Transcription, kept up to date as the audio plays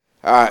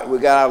All right, we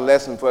got our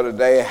lesson for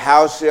today.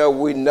 How shall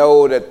we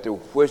know that the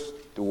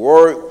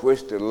word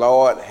which the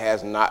Lord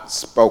has not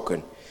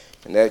spoken?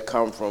 And that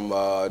comes from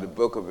the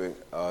book of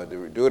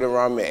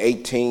Deuteronomy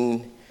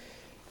 18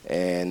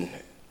 and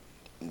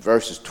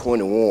verses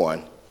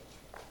 21.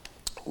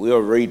 We'll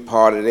read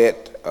part of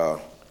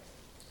that,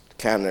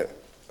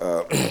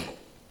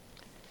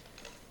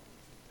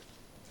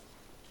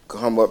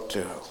 come up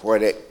to where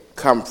that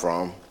come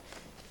from,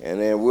 and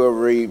then we'll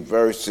read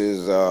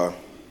verses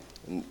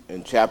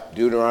in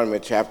Deuteronomy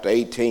chapter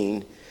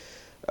 18.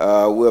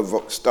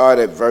 We'll start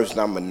at verse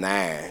number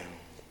 9,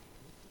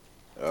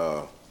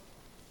 and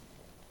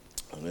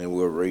then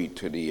we'll read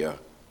to the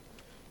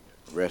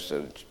rest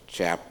of the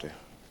chapter.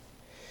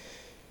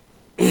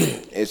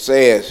 It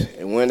says,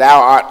 "And when thou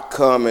art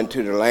come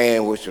into the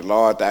land which the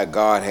Lord thy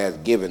God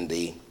hath given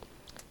thee,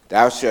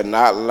 thou shalt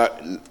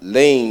not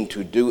lean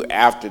to do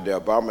after the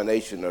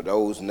abomination of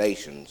those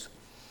nations.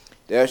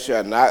 There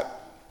shall not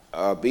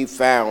be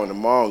found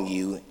among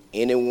you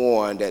any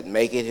one that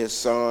maketh his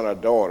son or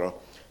daughter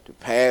to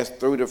pass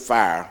through the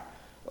fire,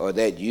 or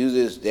that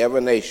uses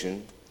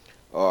divination,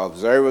 or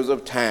observers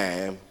of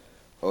time,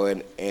 or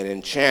an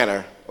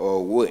enchanter, or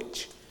a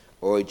witch,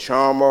 or a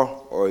charmer,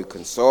 or a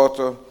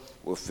consulter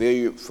with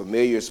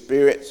familiar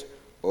spirits,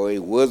 or a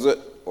wizard,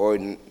 or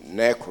a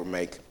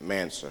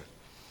necromancer.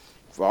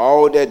 For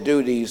all that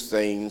do these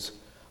things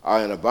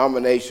are an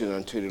abomination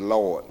unto the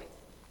Lord.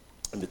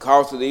 And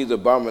because of these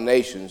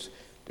abominations,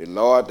 the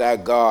Lord thy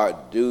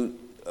God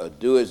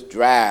doeth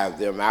drive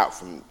them out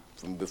from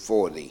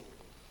before thee.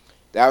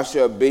 Thou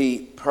shalt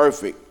be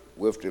perfect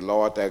with the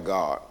Lord thy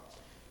God.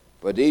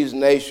 But these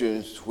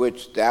nations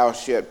which thou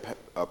shalt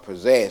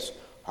possess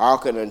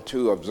hearken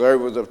unto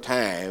observers of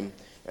time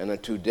and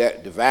unto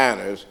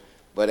diviners,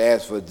 but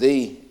as for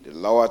thee, the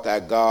Lord thy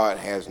God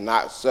has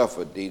not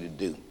suffered thee to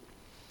do.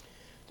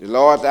 The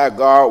Lord thy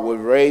God will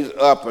raise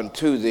up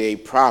unto thee a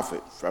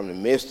prophet from the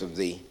midst of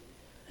thee,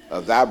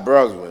 of thy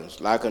brethren,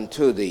 like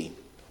unto thee.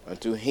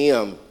 Unto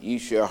him ye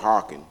shall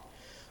hearken,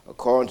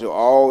 according to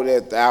all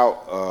that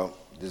thou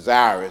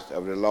desirest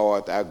of the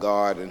Lord thy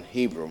God in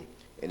Hebron,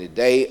 in the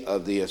day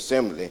of the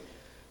assembly,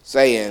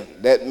 saying,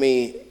 Let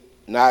me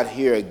not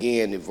hear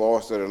again the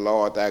voice of the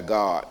Lord thy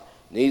God,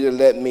 neither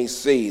let me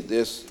see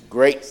this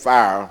great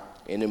fire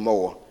any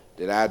more,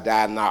 that I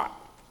die not.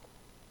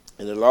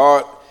 And the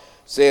Lord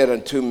said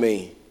unto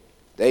me,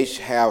 They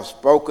have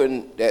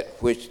spoken that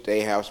which they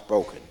have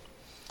spoken.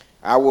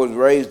 I will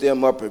raise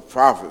them up a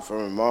prophet from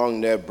among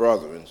their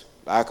brethren,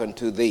 like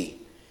unto thee,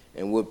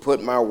 and will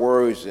put my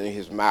words in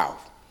his mouth.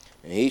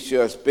 And he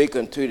shall speak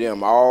unto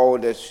them all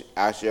that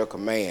I shall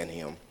command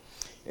him.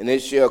 And it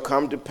shall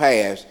come to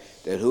pass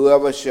that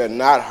whoever shall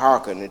not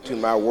hearken unto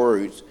my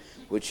words,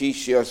 which he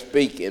shall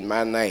speak in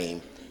my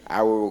name,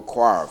 I will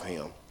require of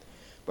him.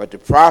 But the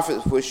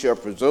prophets which shall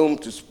presume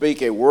to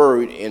speak a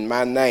word in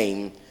my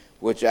name,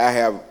 which I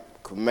have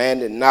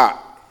commanded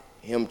not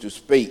him to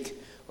speak,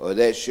 or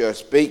that shall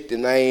speak the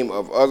name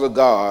of other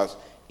gods,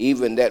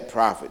 even that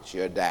prophet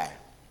shall die.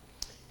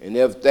 And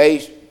if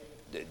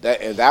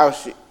thou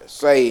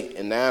say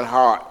in thine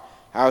heart,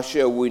 How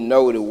shall we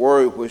know the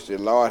word which the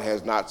Lord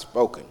has not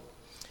spoken?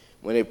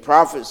 When a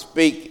prophet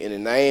speak in the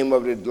name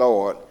of the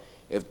Lord,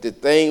 if the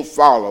thing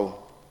follow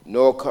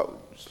not,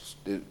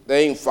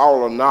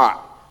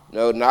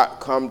 nor not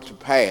come to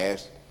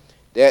pass,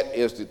 that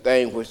is the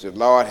thing which the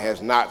Lord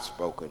has not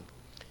spoken.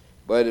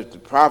 But if the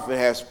prophet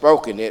has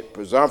spoken it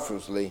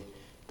presumptuously,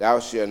 thou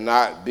shalt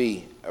not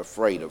be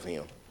afraid of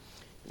him.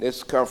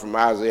 This comes from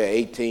Isaiah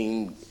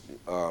 18.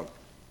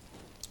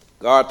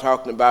 God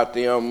talking about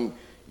them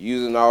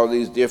using all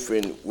these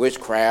different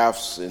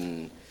witchcrafts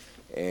and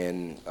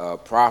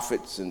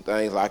prophets and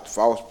things like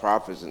false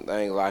prophets and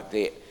things like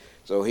that.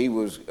 So he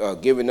was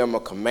giving them a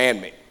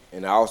commandment,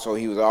 and also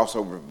he was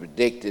also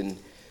predicting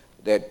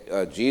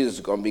that Jesus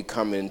is going to be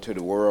coming into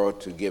the world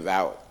to give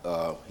out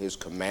his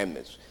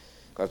commandments.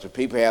 Because the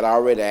people had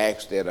already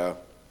asked that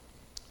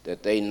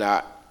they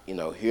not,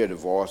 hear the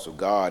voice of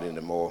God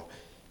anymore,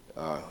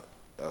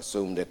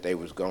 assumed that they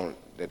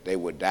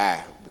would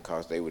die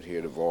because they would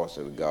hear the voice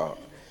of God.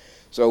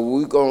 So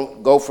we're going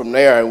to go from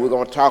there, and we're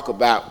going to talk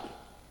about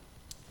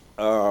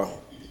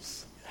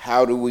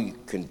how do we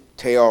can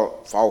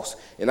tell false.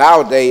 In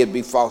our day, it'd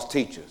be false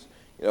teachers.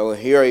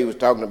 Here he was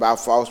talking about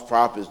false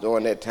prophets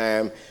during that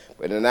time,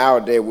 but in our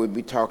day, we'd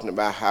be talking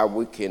about how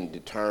we can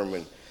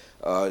determine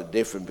the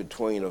difference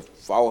between a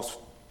false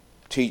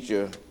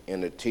teacher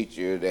and a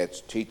teacher that's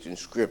teaching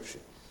Scripture.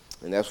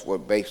 And that's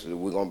what basically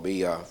we're going to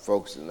be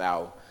focusing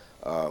our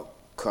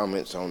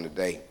comments on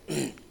today.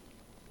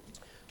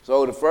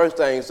 So the first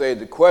thing he said,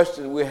 the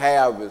question we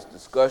have is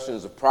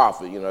discussions of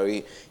prophet.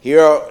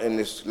 Here in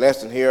this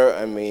lesson here,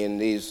 in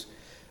these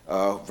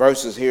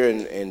verses here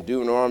in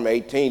Deuteronomy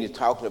 18, he's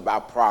talking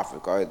about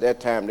prophets. Because at that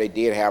time they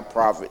did have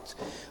prophets.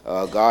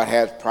 God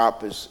has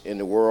prophets in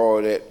the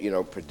world that,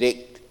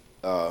 predict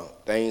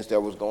things that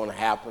was going to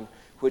happen,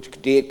 which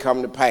did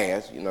come to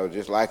pass.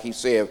 Just like he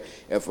said,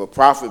 if a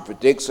prophet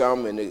predicts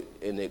something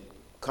and it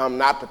come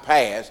not to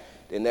pass,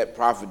 then that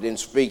prophet didn't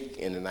speak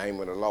in the name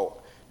of the Lord.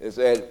 It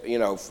said,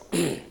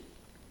 it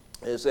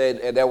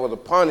said that there was a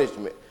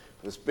punishment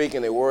for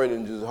speaking a word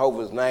in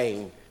Jehovah's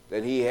name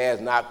that he has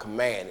not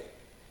commanded.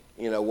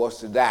 Was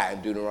to die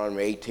in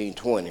Deuteronomy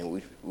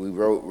 18:20. We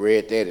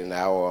read that in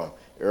our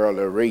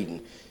earlier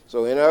reading.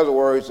 So in other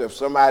words, if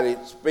somebody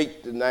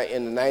speaks in the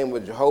name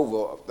of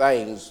Jehovah of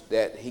things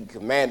that he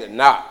commanded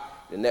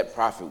not, then that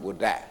prophet will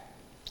die.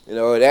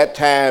 At that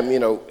time,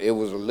 it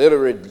was a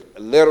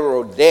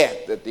literal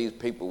death that these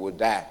people would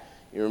die.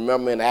 You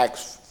remember in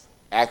Acts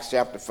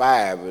chapter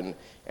 5 and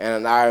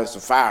Ananias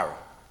and Sapphira,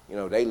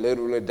 they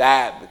literally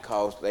died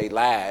because they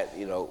lied,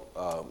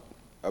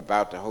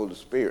 about the Holy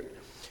Spirit.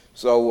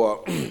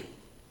 So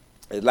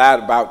they lied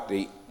about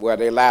the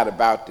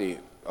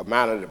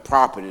amount of the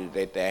property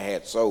that they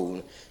had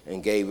sold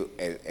and gave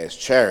it as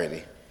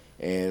charity,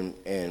 and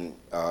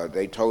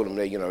they told them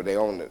that they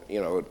only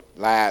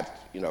lied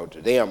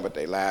to them, but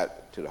they lied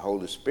to the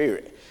Holy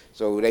Spirit.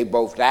 So they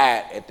both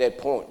died at that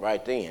point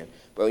right then.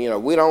 But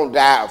we don't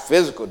die a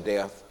physical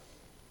death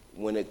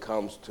when it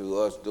comes to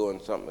us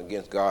doing something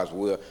against God's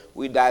will.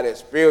 We die that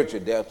spiritual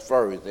death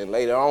first, and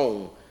later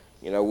on,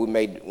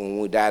 when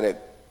we die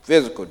that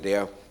physical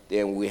death,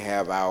 then we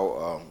have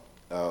our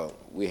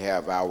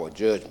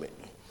judgment.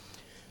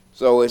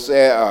 So it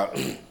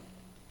said,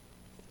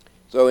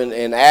 so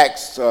in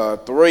Acts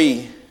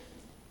 3,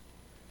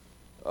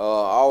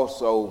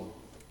 also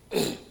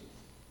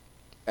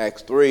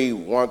Acts 3,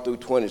 1 through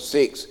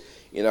 26,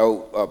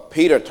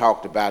 Peter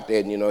talked about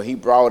that, and, he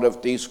brought up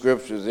these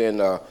scriptures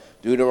in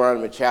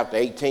Deuteronomy chapter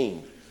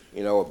 18,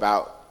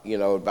 about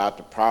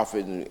the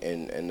prophet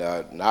and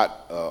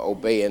not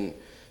obeying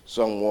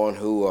someone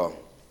who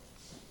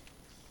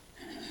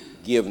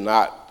give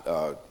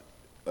not,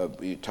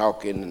 you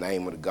talk in the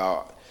name of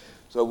God.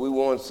 So we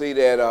want to see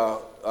that,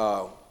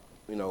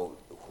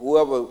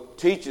 whoever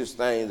teaches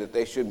things that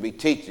they shouldn't be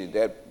teaching,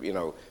 that,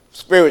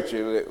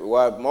 spiritually,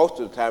 well, most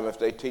of the time if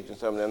they're teaching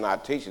something they're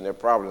not teaching, they're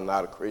probably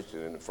not a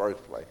Christian in the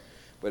first place.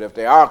 But if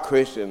they are a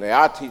Christian, they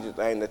are teaching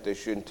things that they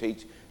shouldn't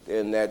teach,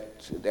 then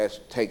that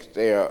takes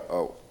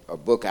a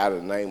book out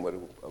of the name of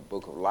a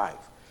book of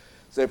life.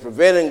 So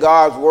perverting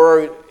God's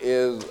word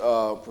is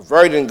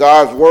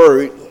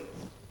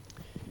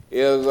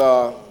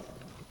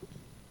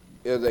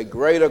a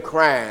greater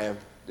crime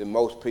than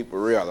most people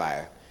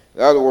realize.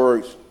 In other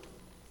words,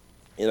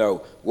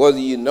 whether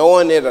you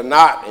knowing it or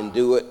not and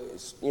do it,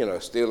 it's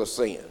still a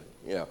sin.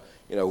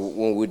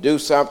 When we do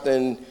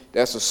something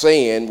that's a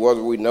sin,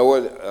 whether we know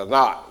it or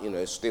not,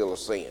 it's still a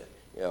sin.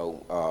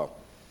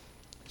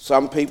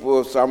 Some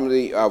people, some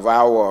of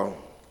our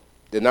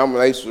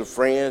denominational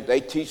friends, they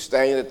teach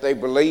things that they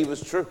believe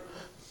is true.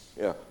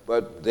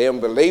 But them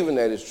believing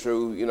that it's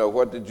true,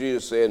 what did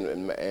Jesus say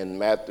in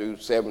Matthew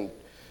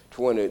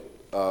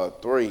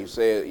 7:23? He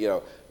said,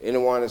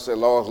 anyone that says,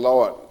 Lord,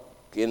 Lord,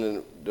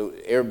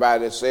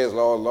 everybody that says,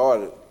 Lord,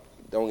 Lord,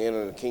 don't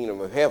enter the kingdom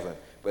of heaven,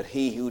 but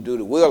he who do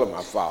the will of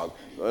my Father.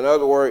 So in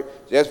other words,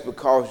 just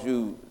because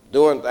you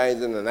doing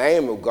things in the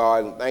name of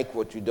God and think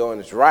what you're doing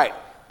is right,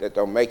 that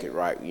don't make it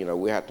right.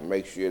 We have to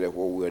make sure that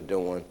what we're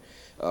doing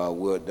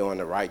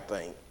the right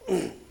thing.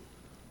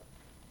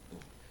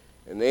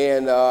 And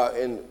then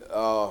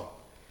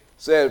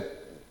said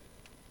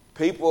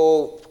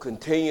people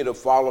continue to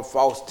follow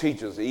false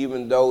teachers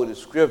even though the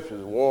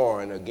scriptures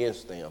warn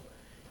against them.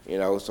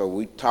 So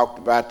we talked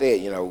about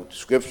that.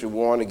 Scripture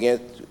warned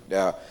against,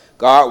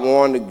 God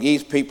warned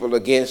these people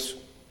against,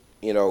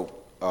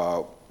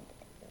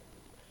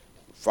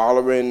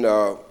 following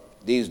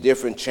these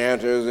different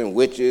chanters and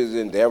witches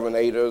and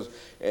divinators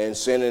and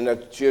sending their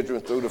children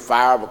through the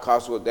fire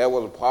because that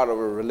was a part of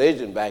a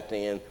religion back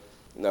then.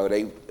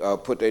 They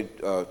put their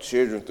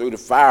children through the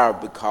fire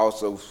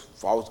because of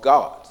false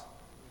gods.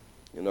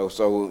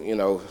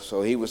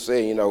 So he was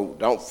saying,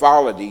 don't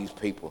follow these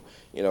people.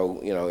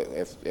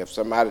 If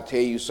somebody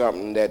tell you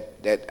something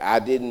that I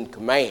didn't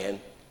command,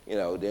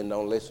 then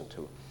don't listen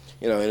to it.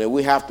 And then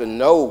we have to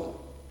know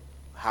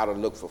how to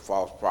look for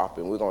false prophets.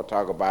 And we're going to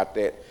talk about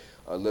that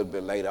a little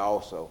bit later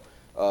also.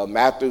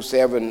 Matthew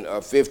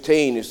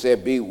 7:15, it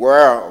said,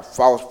 beware of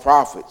false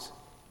prophets,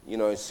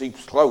 in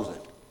sheep's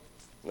clothing.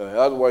 In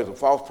other words, a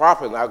false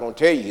prophet is not going to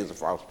tell you he's a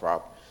false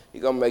prophet.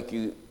 He's going to make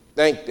you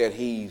think that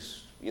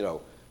he's,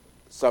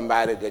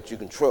 somebody that you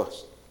can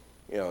trust.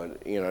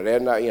 They're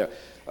not,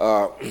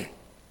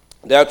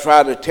 they'll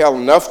try to tell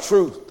enough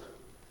truth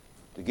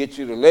to get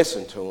you to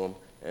listen to them,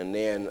 and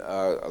then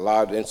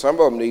and some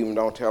of them even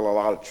don't tell a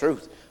lot of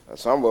truth.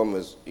 Some of them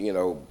is,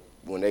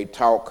 when they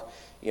talk,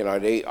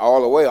 they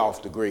all the way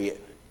off the grid,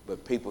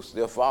 but people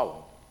still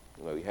follow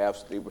them. You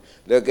have to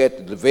look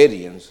at the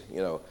Davidians,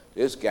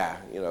 this guy,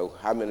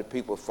 how many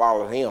people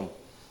followed him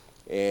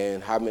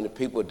and how many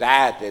people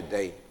died that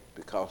day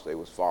because they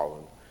was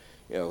following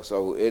him.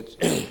 So it's,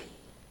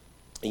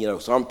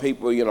 some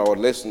people,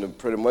 listen to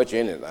pretty much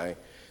anything.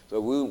 So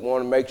we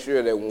want to make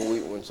sure that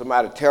when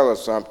somebody tells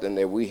us something,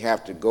 that we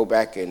have to go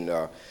back and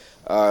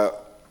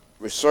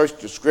research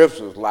the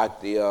scriptures like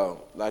the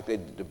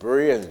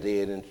Bereans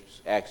did in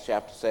Acts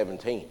chapter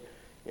 17.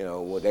 You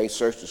know, when they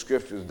searched the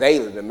scriptures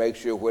daily to make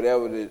sure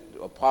whatever the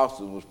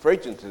apostles was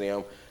preaching to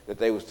them, that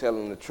they was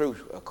telling the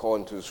truth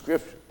according to the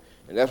scripture.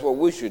 And that's what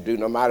we should do,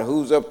 no matter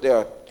who's up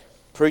there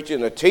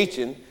preaching or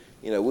teaching.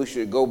 You know, we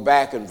should go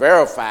back and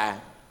verify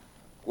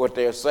what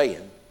they're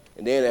saying.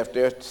 And then if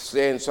they're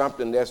saying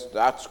something that's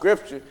not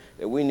scripture,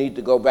 then we need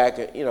to go back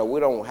and, you know, we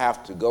don't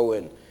have to go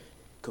and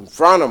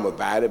confront them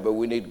about it, but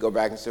we need to go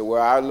back and say,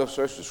 well, I looked,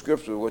 searched the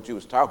scripture, what you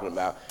was talking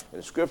about,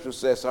 and the scripture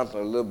says something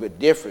a little bit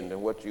different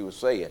than what you were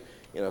saying.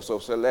 You know, so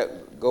let's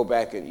go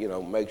back and, you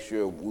know, make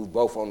sure we're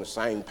both on the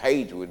same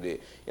page with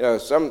it. You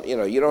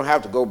know, you don't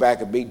have to go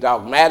back and be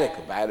dogmatic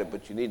about it,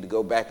 but you need to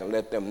go back and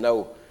let them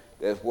know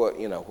that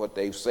what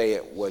they've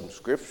said wasn't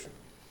scripture.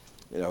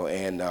 You know,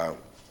 and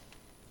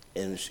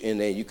then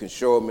you can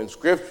show them in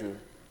scripture,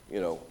 you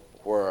know,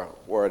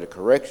 where the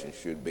correction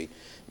should be.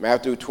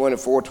 Matthew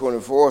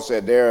 24:24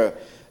 said, there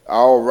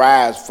all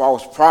rise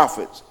false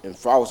prophets and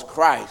false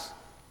Christs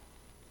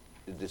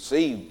to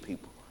deceive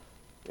people.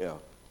 You know.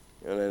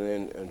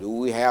 And do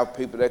we have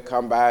people that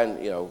come by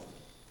and, you know,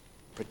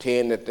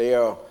 pretend that they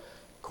are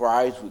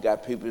Christ? We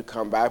got people that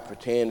come by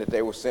pretend that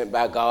they were sent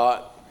by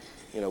God.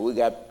 You know, we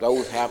got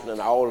those happening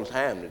all the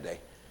time today.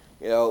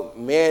 You know,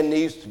 man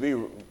needs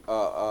to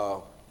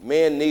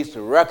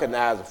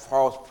recognize a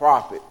false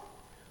prophet,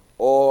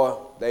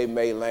 or they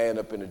may land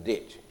up in a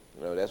ditch.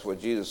 You know, that's what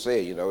Jesus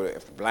said. You know,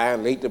 if the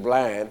blind lead the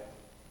blind,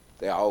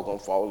 they're all going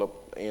to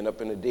end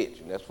up in a ditch,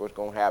 and that's what's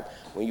going to happen.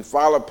 When you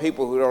follow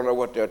people who don't know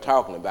what they're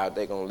talking about,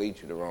 they're going to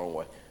lead you the wrong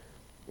way.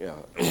 You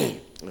know,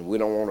 and we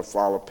don't want to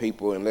follow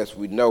people unless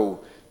we know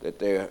that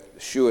they're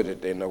sure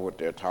that they know what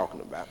they're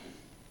talking about.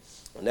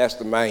 And that's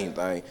the main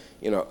thing.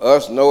 You know,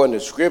 us knowing the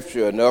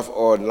scripture enough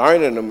or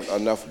learning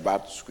enough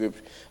about the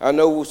scripture. I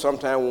know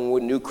sometimes when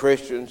we're new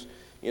Christians,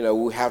 you know,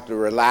 we have to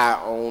rely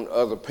on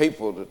other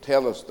people to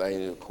tell us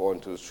things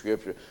according to the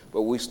scripture,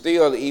 but we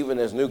still, even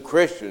as new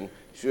Christians,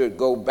 should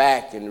go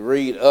back and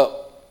read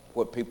up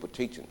what people are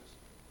teaching us.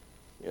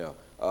 You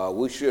know,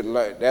 we should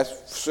learn. That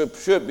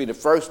should be the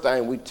first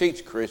thing we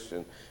teach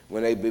Christians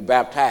when they be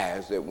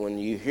baptized. That when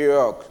you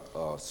hear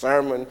a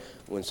sermon,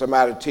 when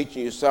somebody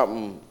teaching you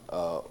something,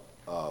 a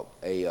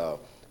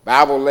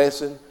Bible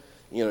lesson,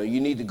 you know,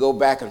 you need to go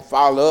back and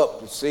follow up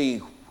to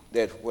see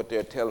that what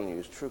they're telling you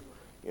is true.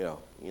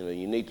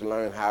 You need to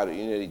learn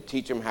you need to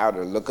teach them how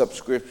to look up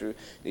scripture.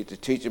 You need to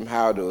teach them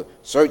how to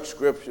search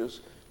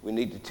scriptures. We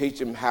need to teach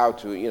them how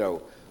to,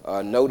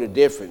 know the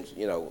difference,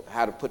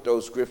 how to put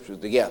those scriptures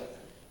together.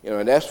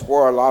 And that's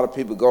where a lot of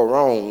people go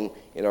wrong.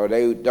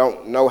 They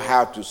don't know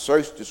how to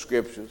search the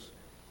scriptures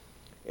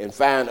and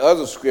find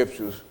other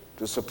scriptures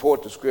to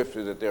support the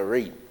scripture that they're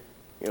reading.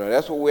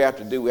 That's what we have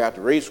to do. We have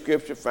to read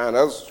scripture, find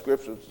other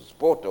scriptures to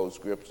support those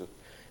scriptures,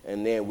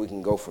 and then we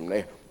can go from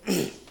there.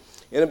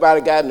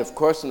 Anybody got any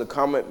question or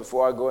comment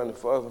before I go any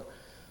further?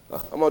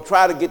 I'm going to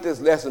try to get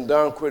this lesson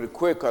done pretty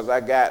quick because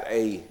I got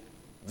a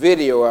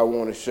video I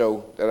want to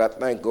show that I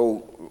think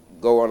go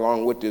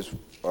along with this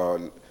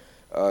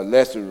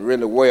lesson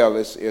really well.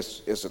 It's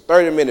a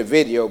 30-minute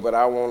video, but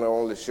I want to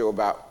only show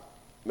about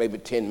maybe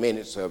 10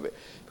 minutes of it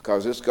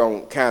because it's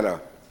going to kind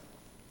of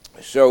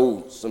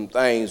show some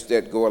things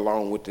that go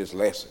along with this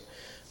lesson.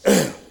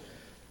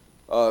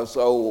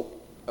 So,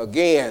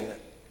 again,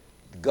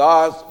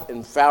 God's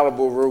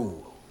infallible rule.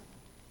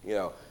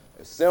 A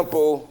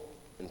simple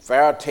and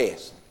fair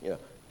test.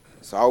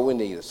 That's all we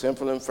need, a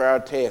simple and fair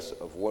test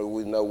of whether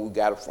we know we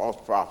got a false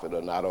prophet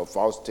or not, or a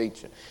false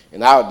teacher.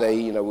 And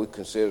nowadays, we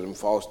consider them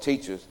false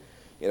teachers,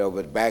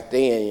 but back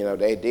then,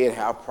 they did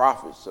have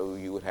prophets, so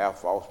you would have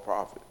false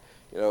prophets.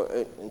 And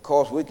of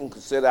course, we can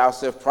consider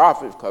ourselves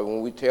prophets because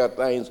when we tell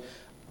things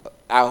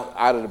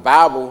out of the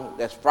Bible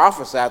that's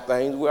prophesied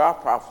things, we are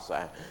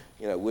prophesying.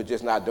 We're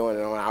just not doing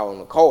it on our own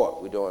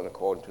accord. We're doing it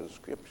according to the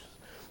scriptures.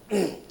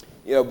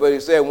 But he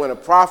said, when a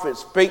prophet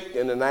speak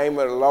in the name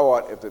of the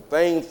Lord, if the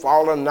thing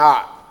fall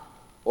not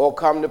or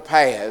come to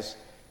pass,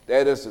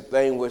 that is the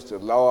thing which the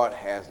Lord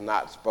has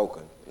not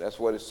spoken. That's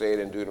what it said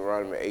in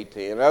Deuteronomy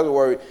 18. In other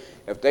words,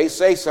 if they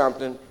say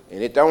something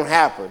and it don't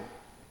happen,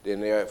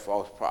 then they're a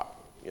false prophet.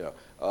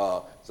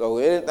 So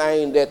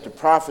anything that the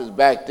prophets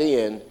back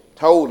then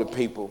told the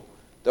people,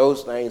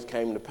 those things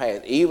came to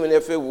pass. Even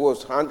if it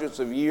was hundreds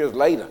of years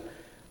later,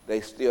 they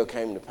still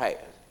came to pass.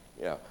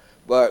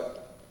 But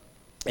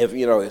if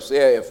it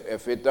said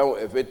if it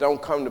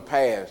don't come to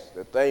pass,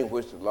 the thing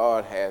which the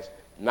Lord has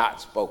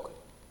not spoken.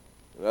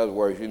 In other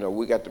words,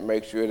 we got to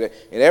make sure that,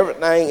 and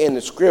everything in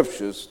the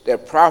scriptures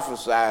that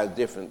prophesies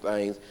different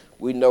things,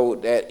 we know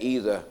that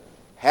either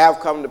have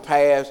come to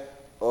pass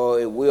or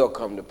it will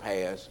come to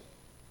pass,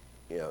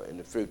 in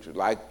the future.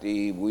 Like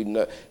we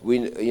know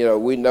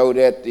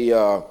that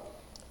the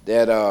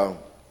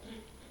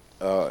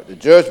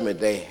judgment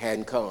day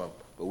hadn't come,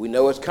 but we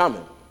know it's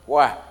coming.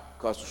 Why?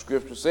 Because the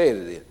scripture said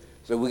it is.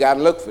 So we got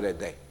to look for that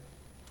day.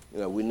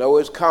 We know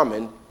it's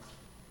coming,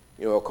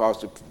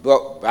 because the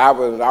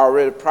Bible has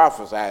already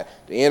prophesied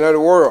the end of the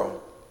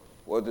world.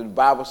 What did the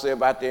Bible say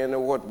about the end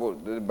of what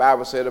did the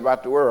Bible say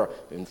about the world?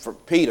 And for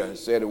Peter, it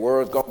said the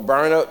world's going to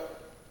burn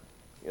up.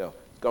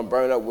 It's going to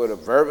burn up with a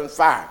fervent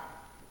fire.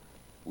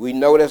 We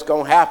know that's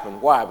going to happen.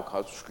 Why?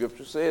 Because the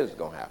Scripture says it's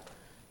going to happen.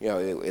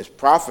 It's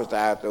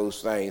prophesied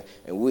those things,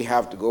 and we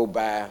have to go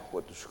by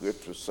what the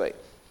Scriptures say.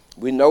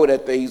 We know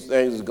that these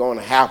things are going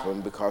to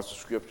happen because the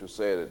Scripture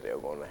said that they're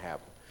going to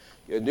happen.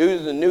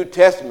 Use the New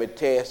Testament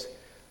test,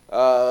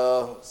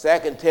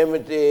 2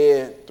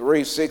 Timothy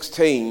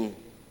 3:16.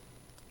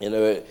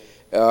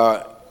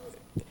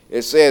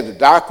 It says the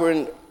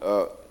doctrine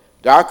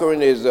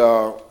is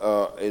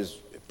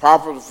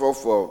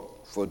profitable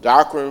for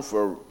doctrine,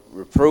 for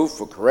reproof,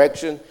 for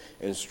correction,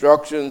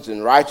 instructions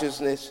in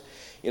righteousness.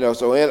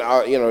 So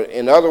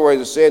in other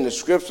words, it's saying the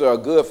Scriptures are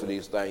good for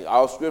these things.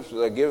 All Scriptures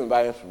are given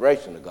by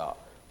inspiration of God.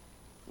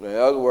 In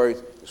other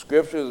words, the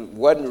Scriptures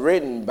wasn't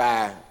given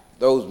by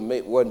those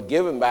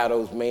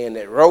men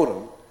that wrote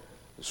them.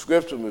 The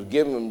Scripture was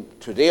given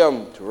to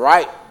them to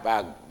write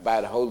by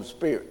the Holy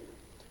Spirit.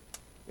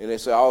 And they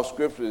say all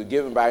Scripture is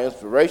given by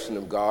inspiration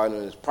of God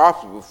and is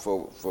profitable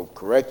for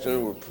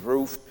correction,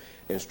 reproof,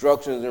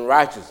 instructions in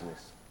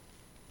righteousness.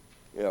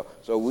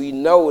 So we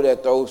know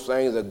that those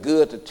things are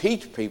good to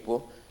teach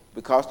people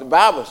because the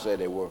Bible said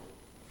they were.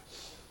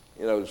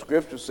 The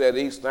Scripture said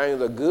these things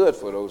are good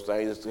for those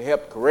things. It's to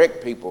help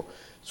correct people.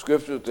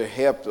 Scripture to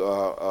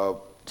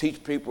help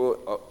teach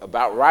people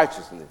about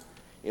righteousness.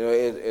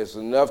 It's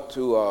enough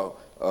to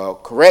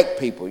correct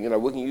people.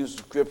 We can use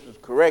the Scripture to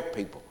correct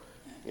people.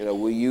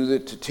 We use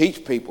it to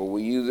teach people.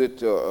 We use it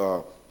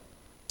to,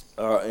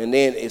 and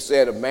then it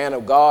said a man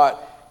of God,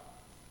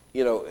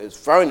 is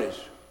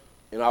furnished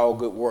in all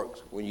good works.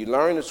 When you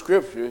learn the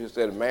Scripture, it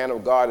said a man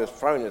of God is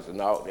furnished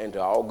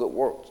into all good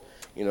works.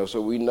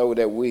 So we know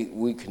that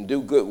we can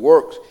do good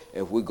works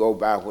if we go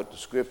by what the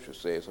Scripture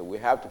says. So we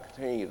have to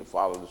continue to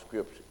follow the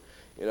Scripture.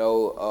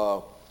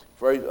 2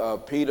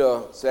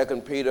 Peter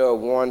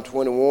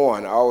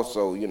 1:21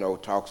 also,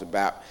 talks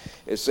about,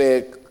 it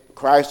said,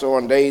 Christ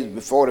on days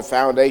before the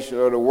foundation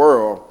of the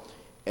world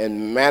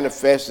and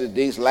manifested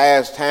these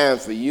last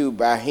times for you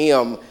by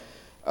him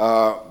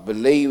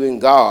believing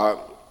God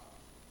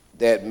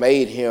that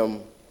made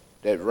him,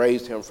 that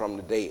raised him from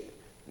the dead.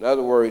 In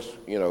other words,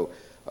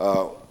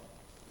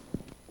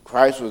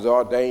 Christ was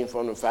ordained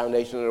from the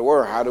foundation of the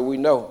world. How do we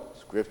know?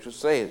 Scripture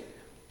says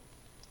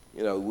it.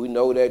 We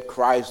know that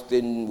Christ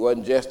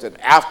wasn't just an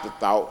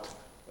afterthought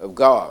of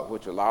God,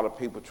 which a lot of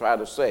people try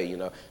to say.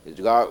 Is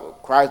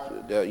God, Christ,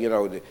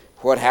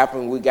 what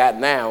happened we got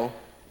now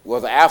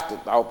was an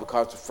afterthought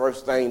because the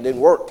first thing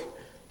didn't work.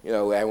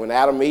 And when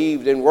Adam and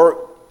Eve didn't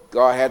work,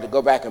 God had to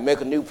go back and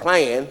make a new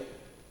plan.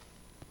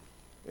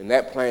 And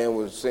that plan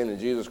was sending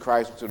Jesus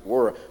Christ into the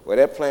world. Well,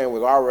 that plan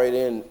was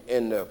already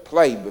in the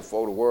play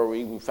before the world was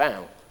even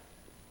found.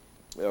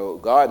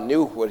 God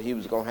knew what he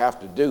was going to have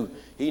to do.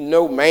 He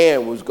knew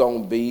man was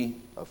going to be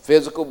a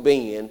physical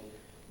being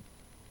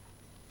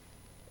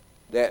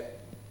that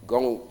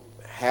going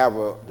to have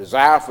a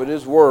desire for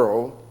this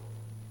world,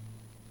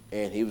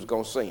 and he was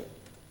going to sin.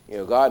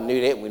 God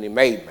knew that when he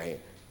made man,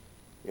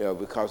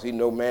 because he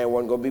knew man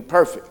wasn't going to be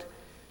perfect.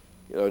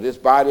 This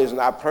body is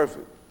not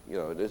perfect.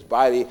 This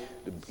body,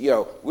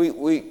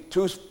 we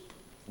two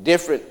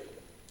different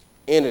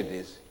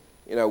entities.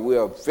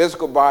 We're a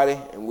physical body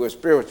and we're a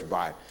spiritual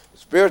body. The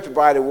spiritual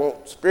body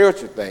wants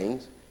spiritual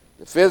things.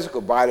 The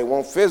physical body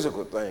wants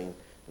physical things.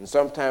 And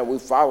sometimes we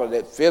follow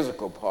that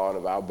physical part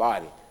of our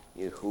body,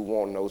 who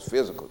want those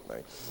physical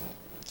things.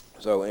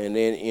 So, and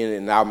then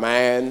in our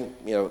mind,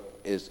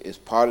 is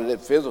part of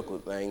that physical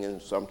thing.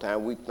 And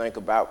sometimes we think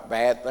about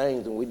bad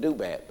things and we do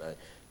bad things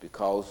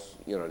because,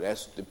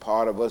 that's the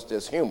part of us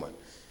that's human.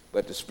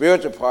 But the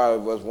spiritual part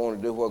of us want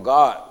to do what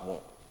God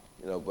wants,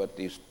 but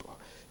the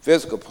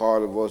physical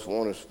part of us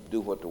want to do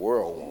what the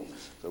world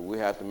wants. So we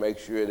have to make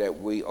sure that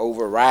we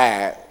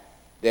override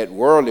that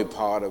worldly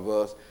part of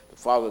us to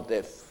follow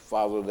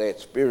that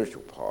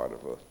spiritual part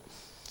of us.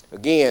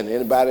 Again,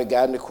 anybody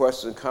got any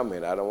questions or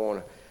comment? I don't want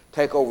to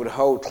take over the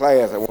whole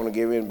class. I want to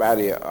give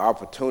anybody an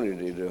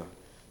opportunity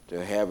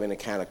to have any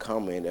kind of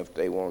comment if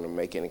they want to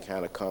make any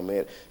kind of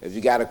comment. If you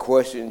got a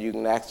question, you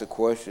can ask a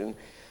question.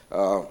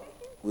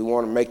 We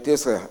want to make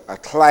this a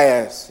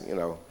class,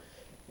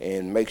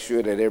 and make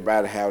sure that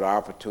everybody have the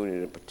opportunity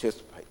to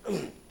participate.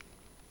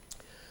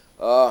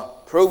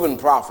 Proven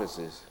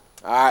prophecies.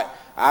 All right,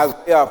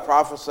 Isaiah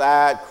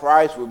prophesied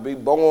Christ would be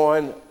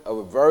born of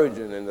a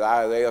virgin in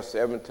Isaiah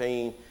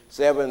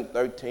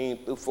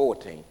 7:13 through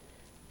 14.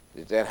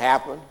 Did that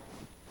happen?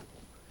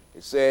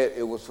 It said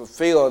it was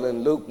fulfilled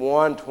in Luke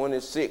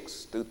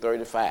 1:26 through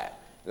 35.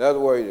 In other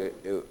words,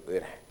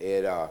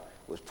 it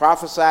was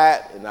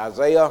prophesied in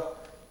Isaiah.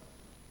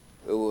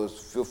 It was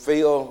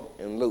fulfilled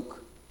in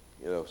Luke.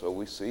 So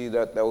we see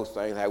that those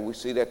things, how we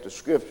see that the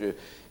Scripture,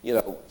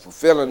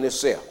 fulfilling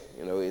itself.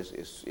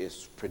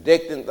 It's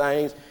predicting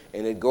things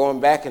and it going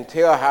back and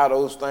tell how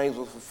those things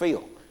were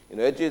fulfilled.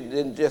 It just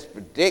didn't just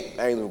predict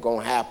things were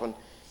going to happen,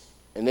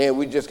 and then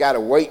we just got to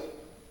wait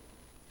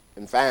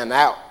and find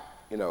out.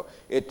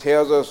 It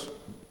tells us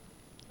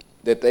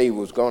that they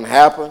was going to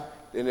happen,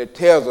 then it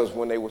tells us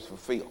when they was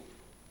fulfilled.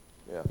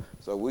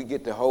 So we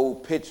get the whole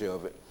picture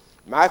of it.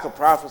 Micah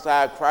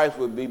prophesied Christ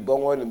would be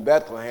born in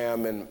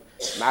Bethlehem in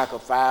Micah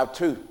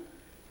 5:2.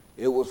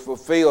 It was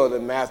fulfilled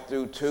in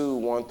Matthew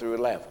 2:1 through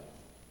 11.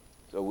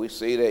 So we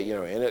see that,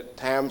 any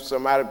time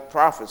somebody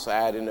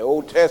prophesied in the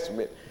Old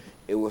Testament,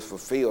 it was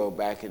fulfilled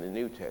back in the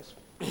New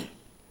Testament.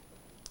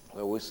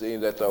 So we see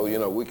that, though,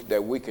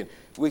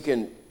 we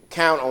can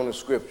count on the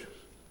Scriptures.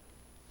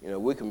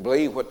 We can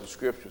believe what the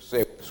Scripture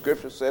says. If the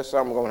Scripture says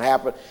something's going to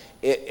happen,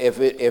 if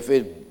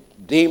it's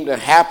deemed to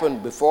happen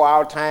before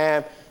our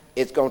time,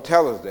 it's going to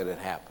tell us that it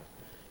happened.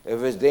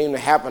 If it's deemed to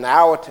happen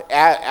after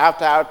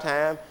our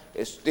time,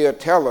 it still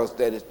tells us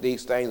that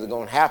these things are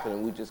going to happen,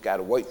 and we just got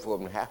to wait for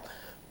them to happen.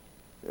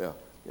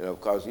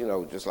 Because,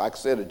 just like I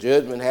said, the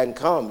judgment hadn't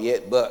come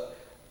yet, but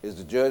is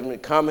the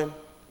judgment coming?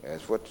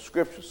 That's what the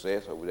Scripture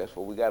says, so that's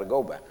what we got to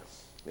go by.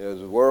 Is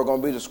the world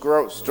going to be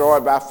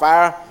destroyed by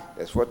fire?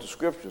 That's what the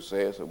Scripture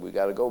says, so we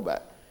got to go by.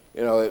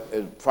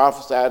 It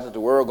prophesied that the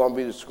world going to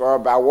be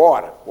destroyed by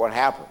water. What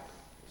happened?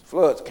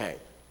 Floods came.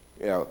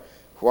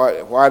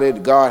 Why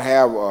did God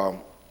have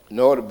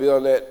Noah to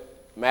build that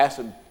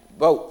massive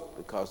boat?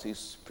 Because he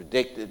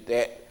predicted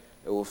that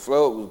a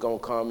flood was going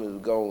to come and it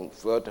was going to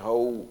flood the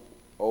whole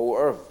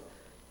earth.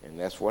 And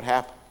that's what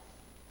happened.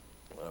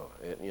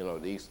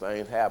 These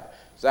things happen.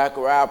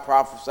 Zechariah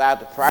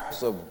prophesied the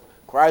price of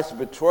Christ's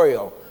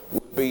betrayal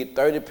would be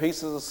 30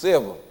 pieces of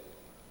silver.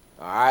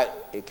 All right?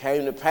 It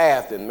came to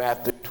pass in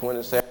Matthew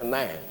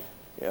 27:9.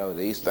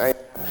 These things,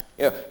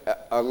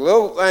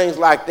 little things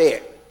like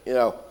that.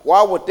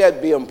 Why would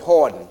that be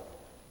important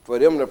for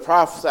them to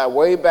prophesy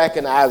way back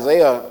in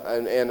Isaiah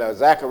and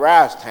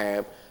Zechariah's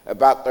time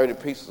about 30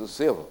 pieces of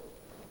silver?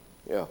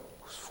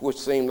 Which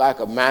seemed like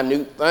a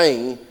minute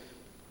thing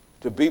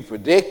to be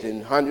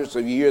predicting hundreds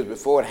of years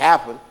before it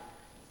happened,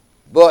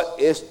 but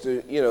it's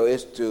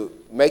to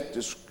make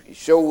to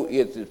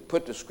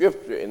put the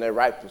Scripture in the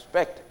right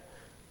perspective.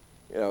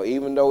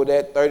 Even though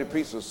that 30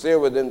 pieces of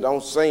silver then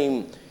don't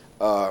seem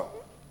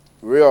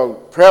real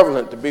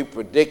prevalent to be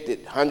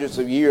predicted hundreds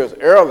of years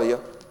earlier,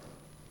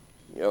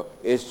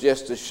 it's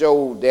just to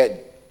show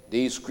that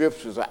these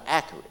Scriptures are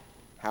accurate,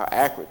 how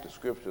accurate the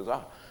Scriptures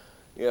are.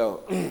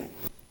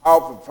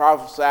 Paul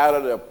prophesied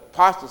of the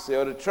apostasy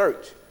of the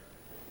church.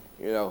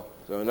 So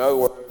in other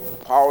words,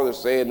 Paul is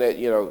saying that,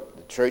 the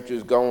church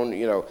is going,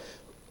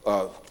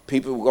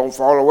 people are going to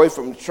fall away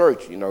from the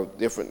church.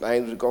 Different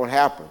things are going to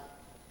happen.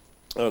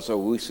 So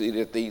we see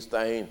that these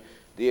things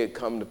did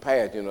come to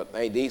pass.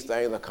 These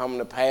things are coming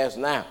to pass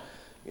now.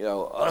 We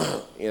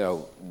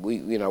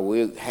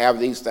have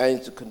these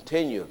things to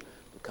continue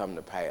to come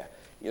to pass.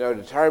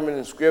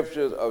 Determining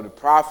scriptures of the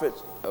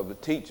prophets, of the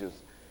teachers.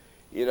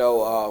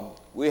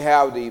 We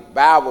have the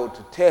Bible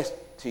to test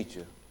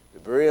teacher. The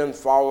Bereans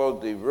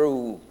followed the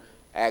rule,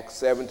 Acts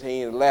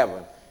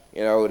 17:11.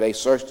 They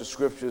searched the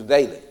Scriptures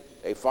daily.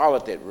 They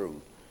followed that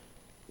rule.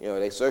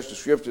 They searched the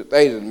Scriptures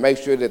daily to make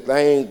sure that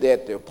things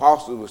that the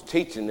apostles was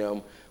teaching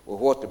them were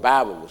what the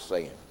Bible was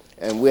saying.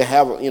 And we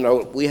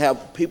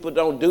have people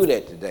don't do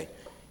that today.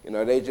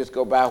 They just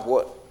go by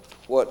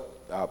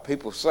what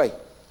people say.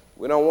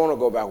 We don't want to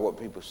go by what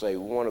people say.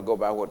 We want to go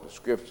by what the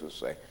Scriptures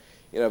say.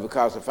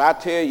 Because if I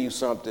tell you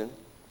something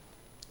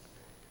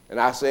and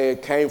I say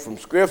it came from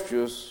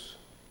Scriptures,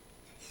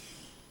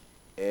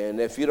 and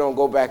if you don't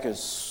go back and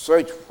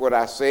search what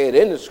I said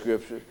in the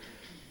Scripture,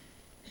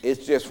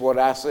 it's just what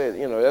I said.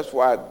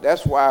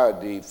 That's why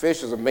the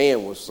fishers of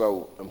men was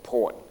so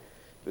important.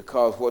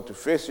 Because what the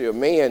fisher of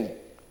men,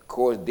 of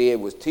course, did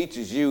was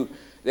teaches you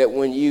that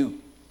when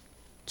you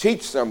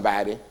teach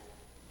somebody,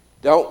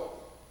 don't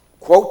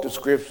quote the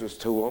Scriptures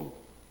to them,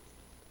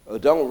 or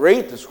don't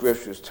read the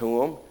Scriptures to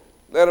them.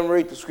 Let them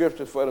read the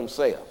Scriptures for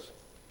themselves.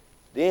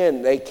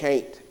 Then they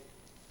can't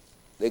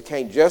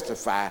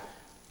justify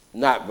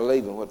not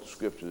believing what the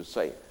Scriptures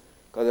say.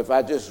 Because if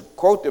I just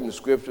quote them the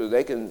Scriptures,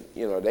 they can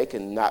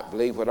not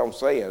believe what I'm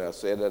saying. I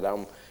said that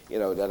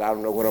that I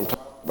don't know what I'm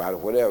talking about or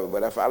whatever.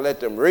 But if I let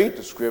them read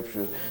the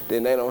Scriptures,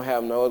 then they don't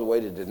have no other way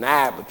to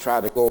deny it but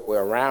try to go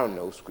around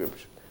those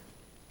Scriptures.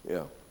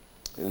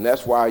 And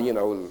that's why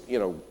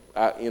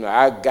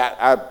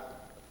I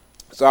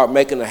start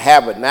making a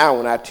habit now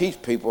when I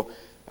teach people.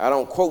 I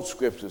don't quote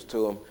Scriptures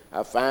to them.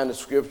 I find the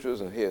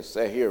Scriptures and here,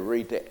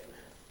 read that.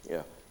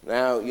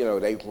 Now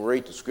they can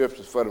read the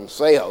Scriptures for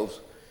themselves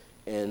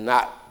and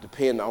not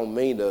depend on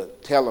me to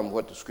tell them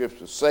what the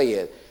Scriptures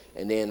said,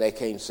 and then they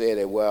can't say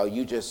that, well,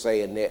 you just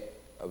saying that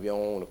of your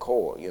own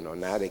accord.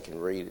 Now they can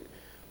read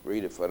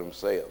it for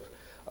themselves.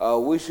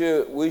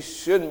 We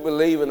shouldn't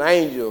believe an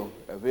angel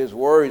if his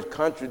words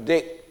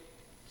contradict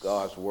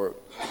God's word.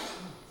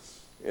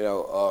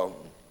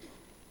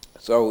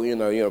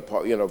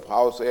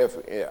 Paul said,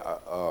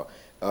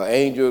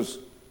 angels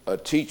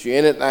teach you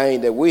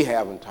anything that we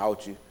haven't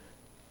taught you.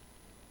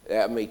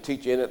 That may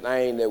teach you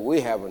anything that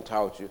we haven't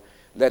taught you.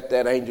 Let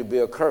that angel be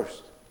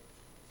accursed.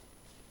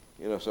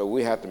 So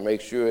we have to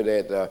make sure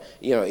that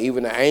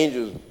even the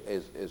angels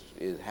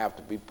have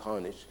to be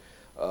punished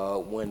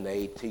when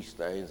they teach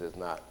things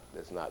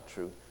that's not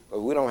true.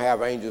 We don't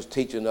have angels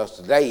teaching us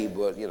today,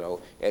 but,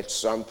 at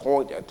some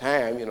point in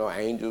time,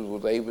 angels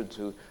was able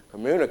to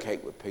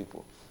communicate with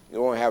people. You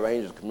don't have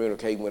angels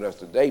communicating with us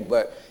today,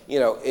 but,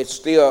 it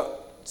still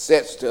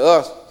sets to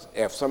us,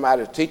 if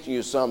somebody's teaching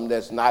you something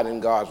that's not in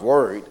God's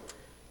word,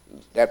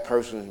 that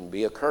person can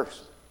be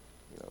accursed.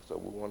 So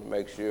we want to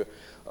make sure.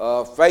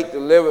 Faith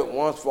delivered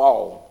once for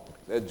all.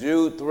 That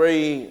Jude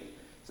 3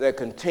 said,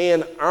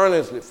 contend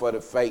earnestly for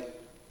the faith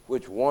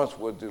which once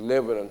was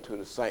delivered unto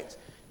the saints.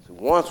 So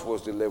once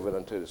was delivered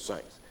unto the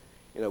saints.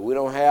 We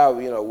don't have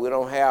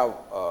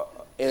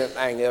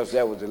anything else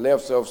that was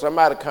delivered. So if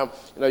somebody come,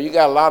 you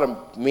got a lot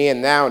of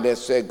men now that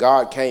said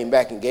God came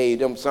back and gave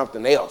them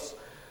something else,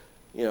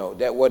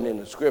 that wasn't in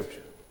the scripture.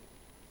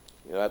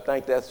 I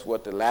think that's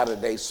what the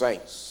Latter-day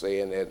Saints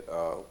saying, that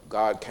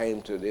God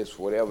came to this,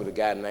 whatever the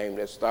guy named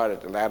that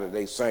started the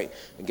Latter-day Saint,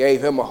 and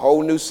gave him a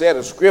whole new set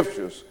of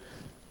scriptures.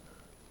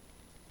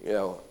 If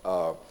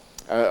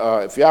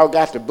y'all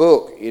got the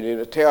book,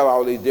 it'll tell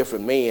all these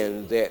different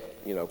men that,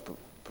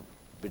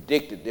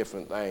 predicted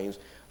different things,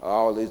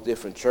 all these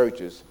different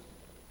churches.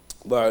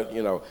 But,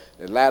 the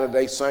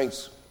Latter-day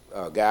Saints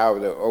guy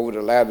over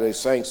the Latter-day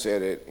Saints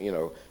said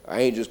that,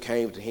 angels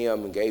came to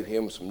him and gave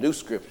him some new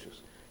scriptures.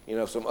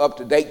 Some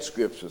up-to-date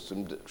scriptures,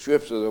 some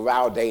scriptures of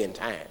our day and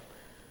time.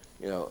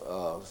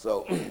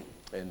 So,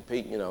 and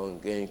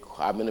again,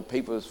 how many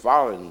people is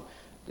following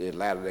the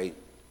Latter-day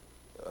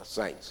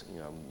Saints?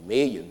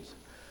 Millions.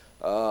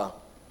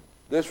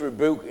 This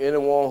rebuke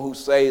anyone who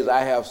says, I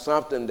have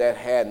something that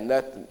had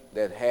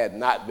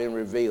not been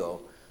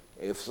revealed.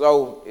 If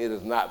so, it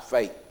is not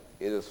faith.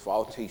 It is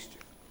false teaching.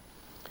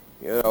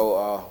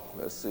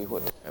 Let's see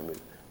what time it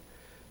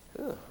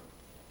is.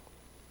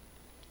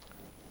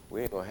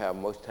 We ain't going to have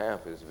much time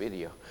for this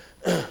video.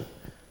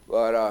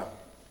 But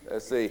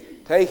let's see.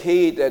 Take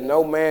heed that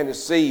no man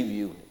deceive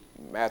you.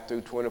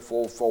 Matthew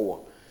 24:4.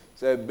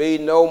 Said, be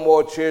no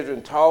more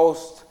children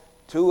tossed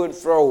to and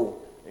fro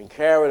and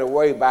carried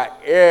away by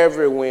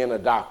every wind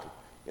of doctrine.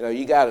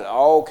 You got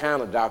all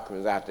kind of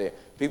doctrines out there.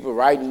 People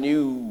writing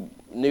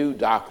new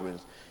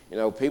doctrines.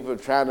 People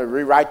trying to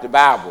rewrite the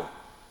Bible.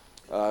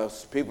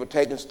 People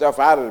taking stuff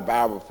out of the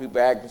Bible. People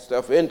adding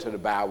stuff into the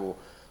Bible.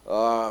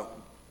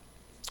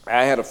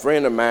 I had a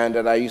friend of mine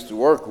that I used to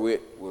work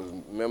with, was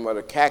a member of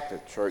the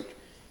Catholic Church,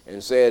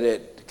 and said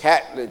that the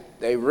Catholic,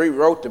 they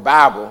rewrote the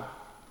Bible,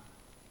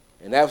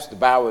 and that's the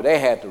Bible they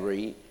had to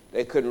read.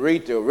 They couldn't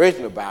read the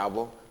original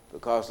Bible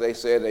because they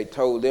said they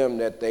told them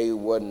that they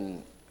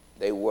wasn't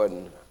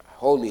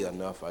holy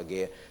enough, I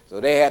guess. So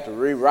they had to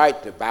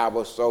rewrite the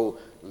Bible so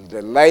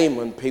the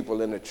layman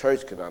people in the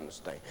church could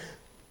understand.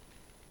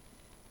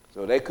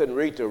 So they couldn't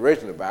read the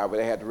original Bible.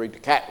 They had to read the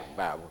Catholic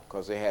Bible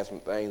because they had some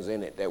things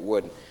in it that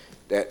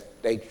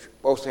they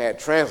supposed to have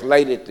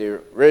translated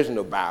the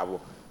original Bible,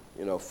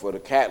 for the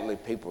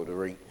Catholic people to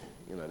read.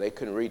 They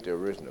couldn't read the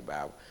original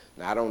Bible.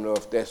 Now, I don't know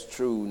if that's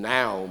true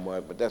now,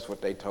 but that's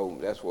what they told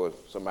me. That's what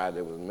somebody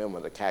that was a member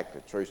of the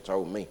Catholic Church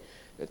told me,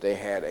 that they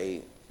had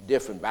a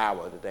different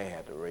Bible that they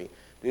had to read.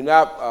 Do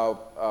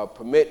not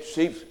permit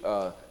sheep's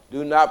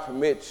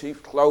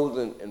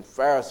clothing and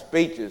fair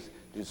speeches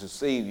to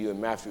deceive you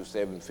in Matthew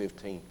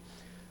 7:15.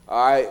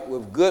 All right,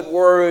 with good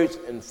words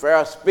and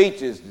fair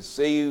speeches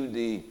deceive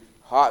the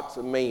hearts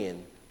of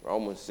men,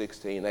 Romans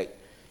 16:8.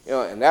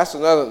 And that's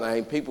another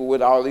thing. People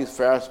with all these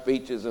fair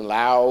speeches and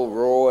loud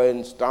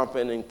roaring,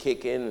 stomping and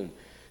kicking and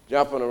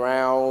jumping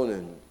around,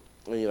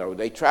 and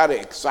they try to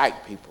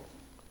excite people.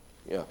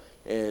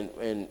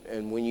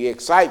 And when you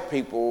excite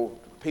people,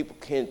 people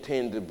can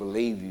tend to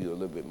believe you a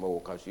little bit more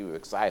because you're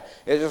excited.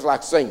 It's just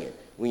like singing.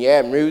 When you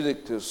add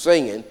music to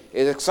singing,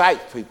 it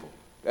excites people.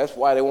 That's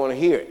why they want to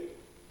hear it.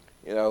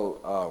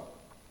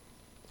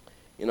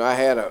 I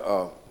had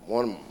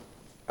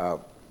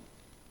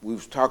we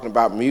was talking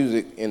about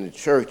music in the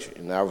church,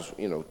 and I was,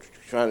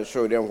 trying to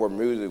show them where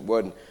music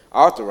wasn't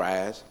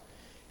authorized,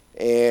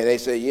 and they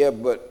said, yeah,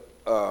 but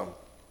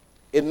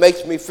it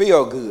makes me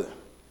feel good.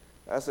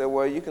 I said,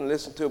 well, you can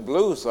listen to a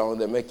blues song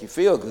that make you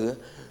feel good.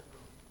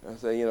 I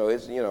said,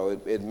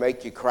 it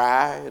make you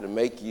cry, it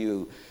make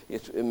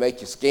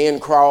your skin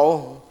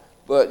crawl.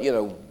 But,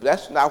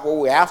 that's not what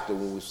we're after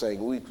when we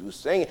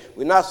sing.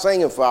 We're not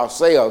singing for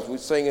ourselves. We're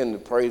singing to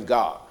praise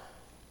God.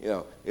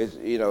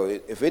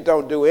 If it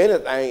don't do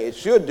anything, it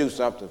should do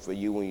something for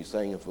you when you're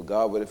singing for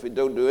God. But if it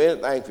don't do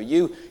anything for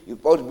you, you're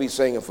supposed to be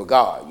singing for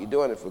God. You're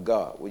doing it for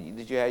God.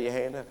 Did you have your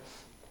hand up?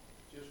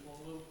 Just one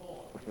little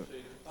point. You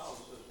see,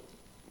 Catholicism.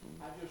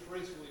 I just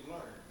recently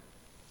learned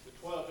the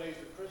 12 days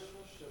of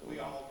Christmas that we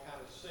all kind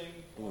of sing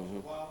once in a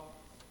while.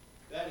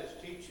 That is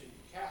teaching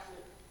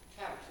Catholic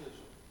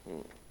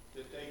catechism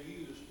that they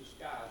use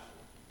disguised.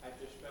 I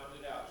just found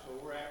it out. So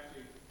we're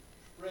actually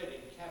spreading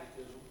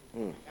catechism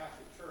in the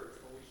Catholic Church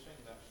when we sing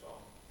that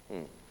song.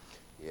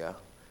 Yeah.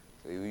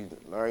 See, we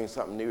learn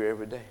something new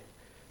every day.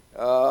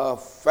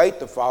 Faith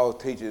to follow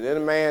teachers. Any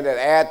man that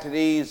add to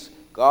these,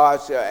 God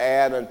shall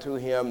add unto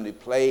him the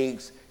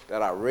plagues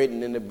that are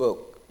written in the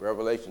book.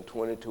 Revelation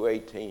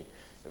 22:18.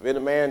 If any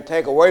man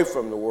take away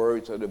from the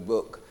words of the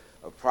book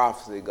of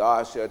prophecy.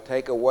 God shall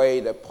take away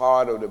the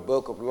part of the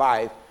book of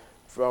life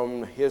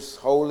from his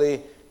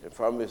holy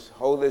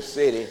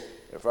city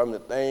and from the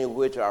things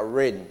which are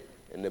written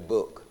in the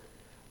book.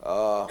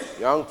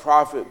 Young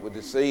prophet was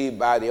deceived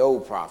by the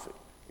old prophet.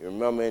 You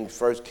remember in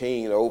 1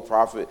 Kings, the old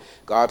prophet,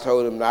 God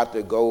told him not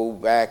to go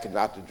back and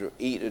not to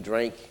eat or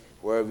drink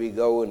wherever he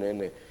go. And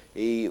then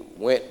he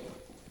went,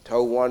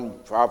 told one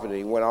prophet, and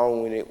he went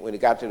on. When he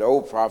got to the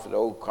old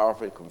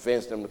prophet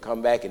convinced him to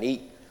come back and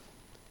eat.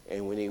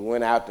 And when he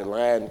went out, the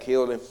lion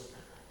killed him.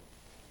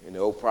 And the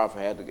old prophet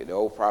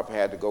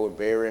had to go and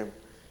bury him,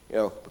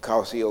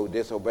 because he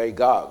disobeyed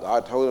God.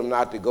 God told him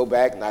not to go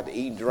back, not to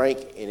eat and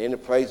drink in any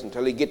place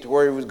until he get to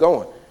where he was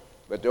going.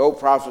 But the old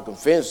prophet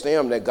convinced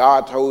him that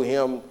God told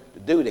him to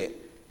do that.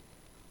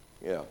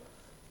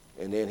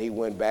 And then he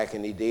went back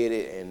and he did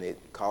it, and it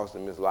cost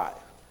him his life.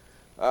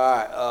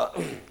 All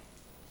right.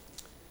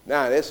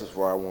 Now this is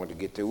where I want to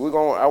get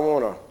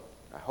to.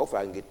 I hope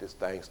I can get this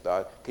thing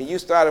started. Can you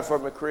start it for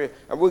me, Chris?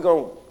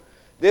 And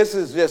this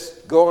is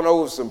just going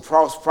over some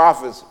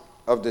prophets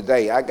of the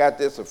day. I got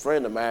this, a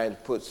friend of mine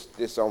puts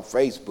this on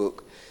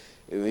Facebook.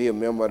 He's a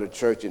member of the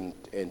church in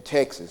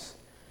Texas.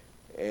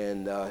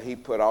 And he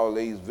put all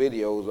these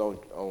videos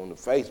on the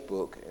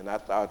Facebook, and I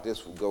thought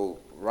this would go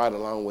right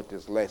along with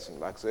this lesson.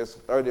 Like I said, it's a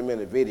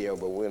 30-minute video,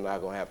 but we're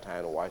not going to have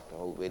time to watch the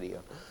whole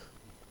video,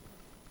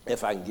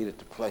 if I can get it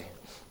to play.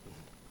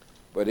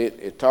 But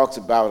it talks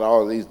about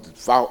all these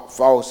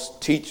false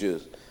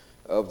teachers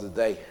of the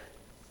day.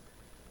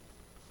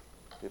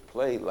 It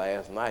played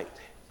last night.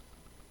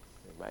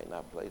 It might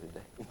not play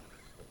today.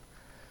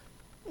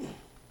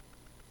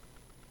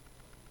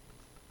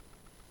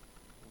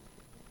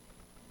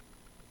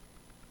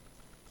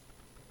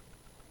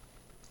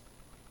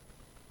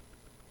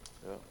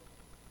 Well,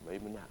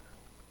 maybe not.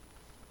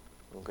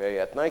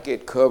 Okay, I think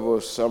it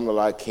covers something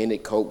like Kenny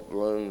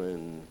Copeland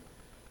and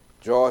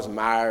George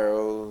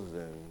Myers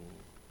and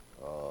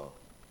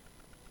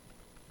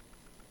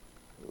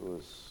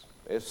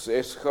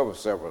it's covered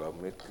several of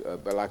them.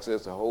 But like I said,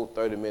 it's a whole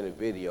 30-minute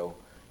video,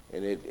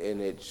 and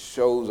it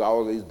shows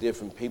all these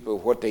different people,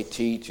 what they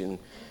teach, and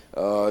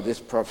this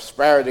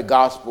prosperity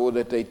gospel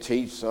that they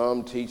teach.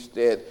 Some teach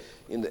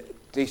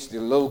teach the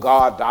little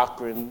God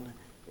doctrine,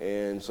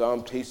 and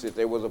some teach that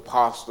there was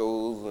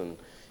apostles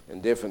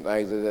and different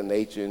things of that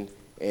nature.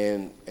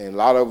 And a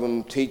lot of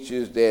them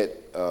teaches that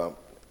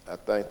I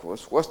think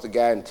what's the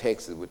guy in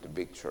Texas with the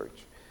big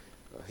church?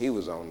 He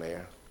was on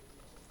there.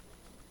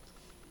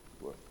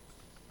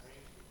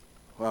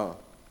 Well,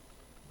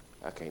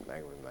 I can't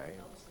think of his name.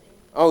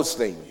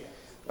 Osteen.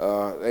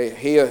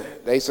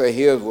 They say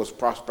his was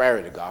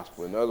prosperity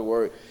gospel. In other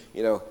words,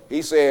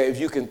 he said if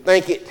you can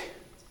think it,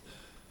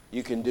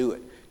 you can do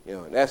it.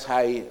 That's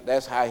how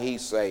he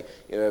say.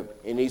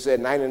 And he said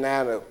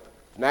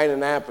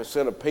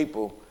 99% of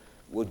people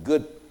were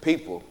good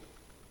people.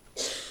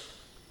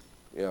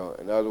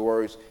 In other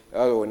words,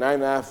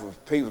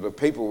 99% of the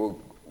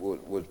people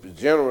was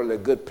generally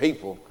good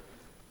people,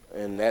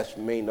 and that's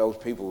mean those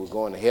people were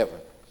going to heaven.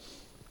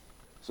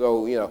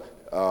 So,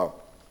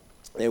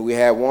 and we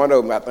had one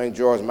of them, I think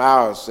George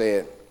Myers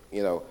said,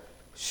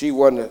 she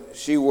wasn't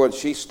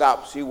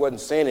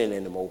sinning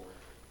anymore.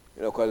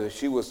 Because if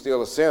she was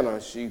still a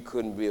sinner, she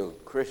couldn't be a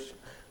Christian.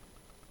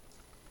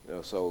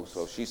 So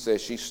she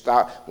said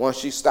once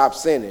she stopped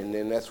sinning,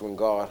 then that's when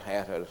God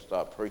had her to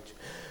start preaching.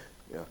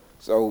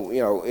 So,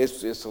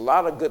 it's a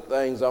lot of good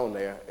things on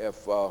there.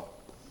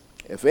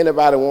 If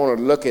anybody want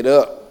to look it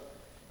up,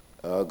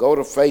 go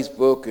to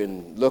Facebook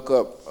and look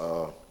up,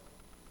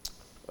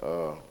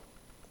 okay,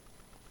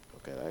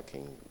 I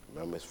can't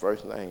remember his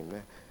first name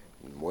now,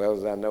 as well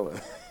as I know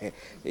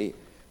him.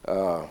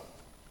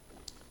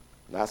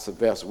 Not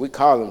Sylvester. We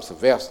call him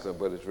Sylvester,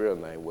 but his real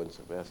name wasn't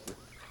Sylvester.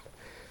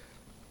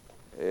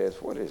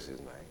 What is his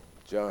name?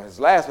 John. His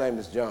last name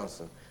is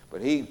Johnson,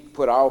 but he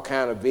put all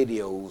kind of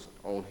videos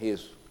on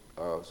his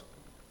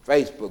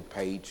Facebook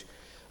page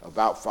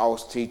about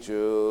false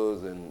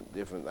teachers and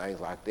different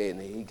things like that,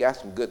 and he got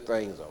some good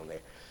things on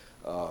there.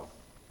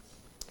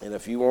 And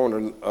if you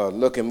want to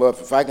look him up,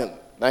 if I can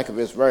think of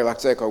his very, like I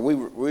said, because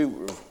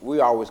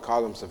we always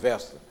call him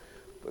Sylvester,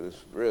 but his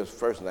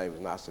first name is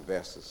not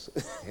Sylvester,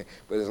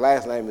 but his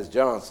last name is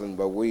Johnson.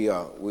 But I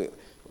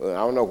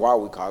don't know why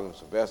we call him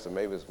Sylvester.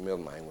 Maybe his middle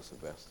name was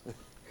Sylvester,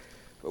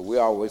 but we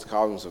always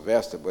call him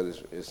Sylvester. But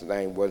his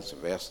name wasn't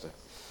Sylvester.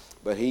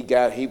 But he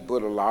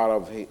put a lot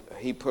of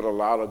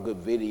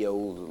good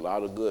videos, a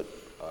lot of good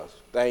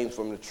things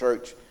from the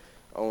church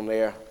on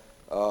there.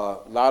 A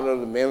lot of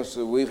the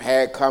ministers we've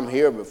had come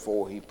here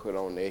before he put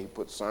on there. He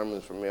put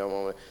sermons from him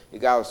on there. He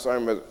got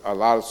a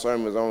lot of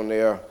sermons on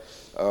there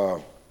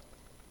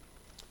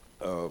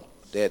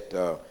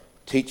that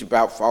teach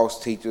about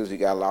false teachers. He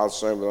got a lot of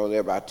sermons on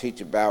there about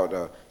teach about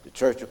the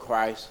Church of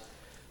Christ.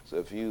 So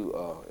if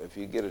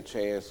you get a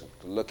chance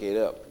to look it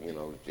up,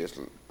 just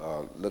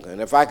look. And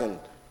if I can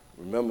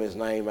remember his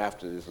name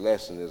after this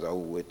lesson is over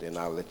with, then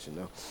I'll let you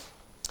know.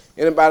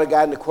 Anybody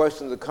got any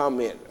questions or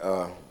comment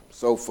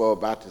so far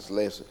about this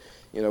lesson?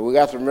 We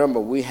got to remember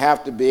we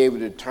have to be able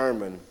to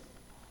determine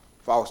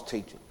false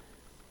teaching.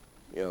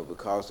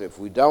 because if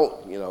we don't,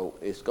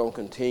 it's going to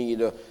continue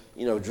to,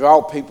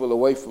 draw people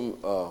away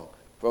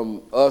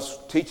from us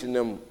teaching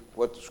them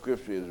what the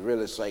Scripture is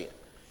really saying.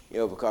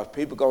 Because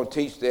people are going to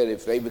teach that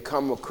if they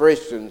become a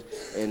Christian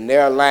in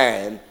their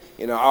land,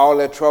 all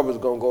their trouble is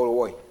going to go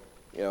away.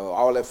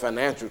 All their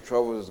financial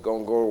troubles is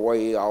going to go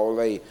away. All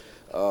their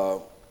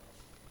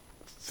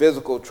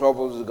physical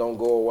troubles is going to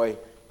go away.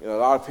 A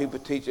lot of people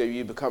teach that if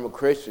you become a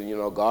Christian,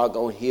 God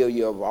going to heal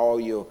you of all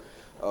your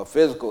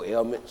physical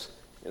ailments.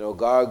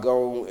 God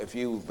going, if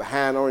you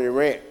behind on your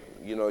rent,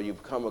 you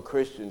become a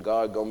Christian,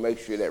 God going to make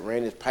sure that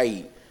rent is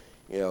paid.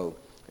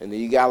 And then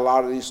you got a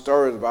lot of these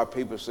stories about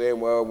people saying,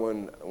 well,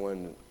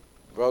 when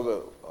brother,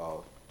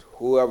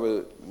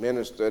 whoever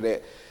minister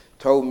that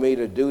told me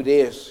to do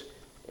this,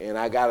 and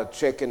I got a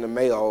check in the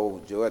mail,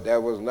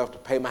 that was enough to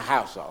pay my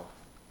house off.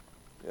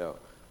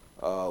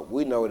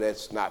 We know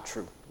that's not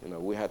true.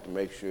 We have to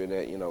make sure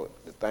that,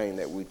 the thing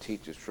that we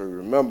teach is true.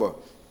 Remember,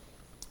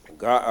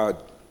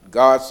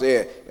 God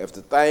said, if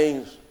the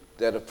things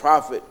that a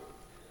prophet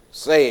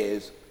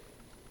says,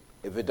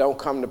 if it don't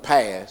come to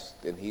pass,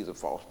 then he's a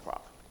false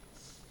prophet.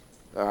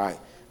 All right.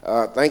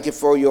 Thank you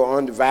for your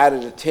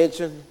undivided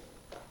attention.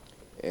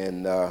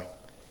 And I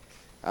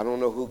don't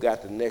know who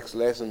got the next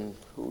lesson.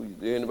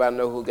 Anybody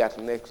know who got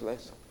the next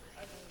lesson?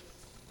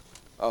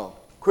 Oh,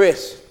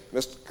 Chris.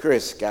 Mr.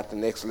 Chris got the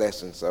next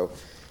lesson. So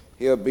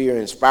he'll be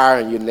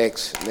inspiring you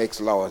next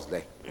Lord's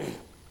Day.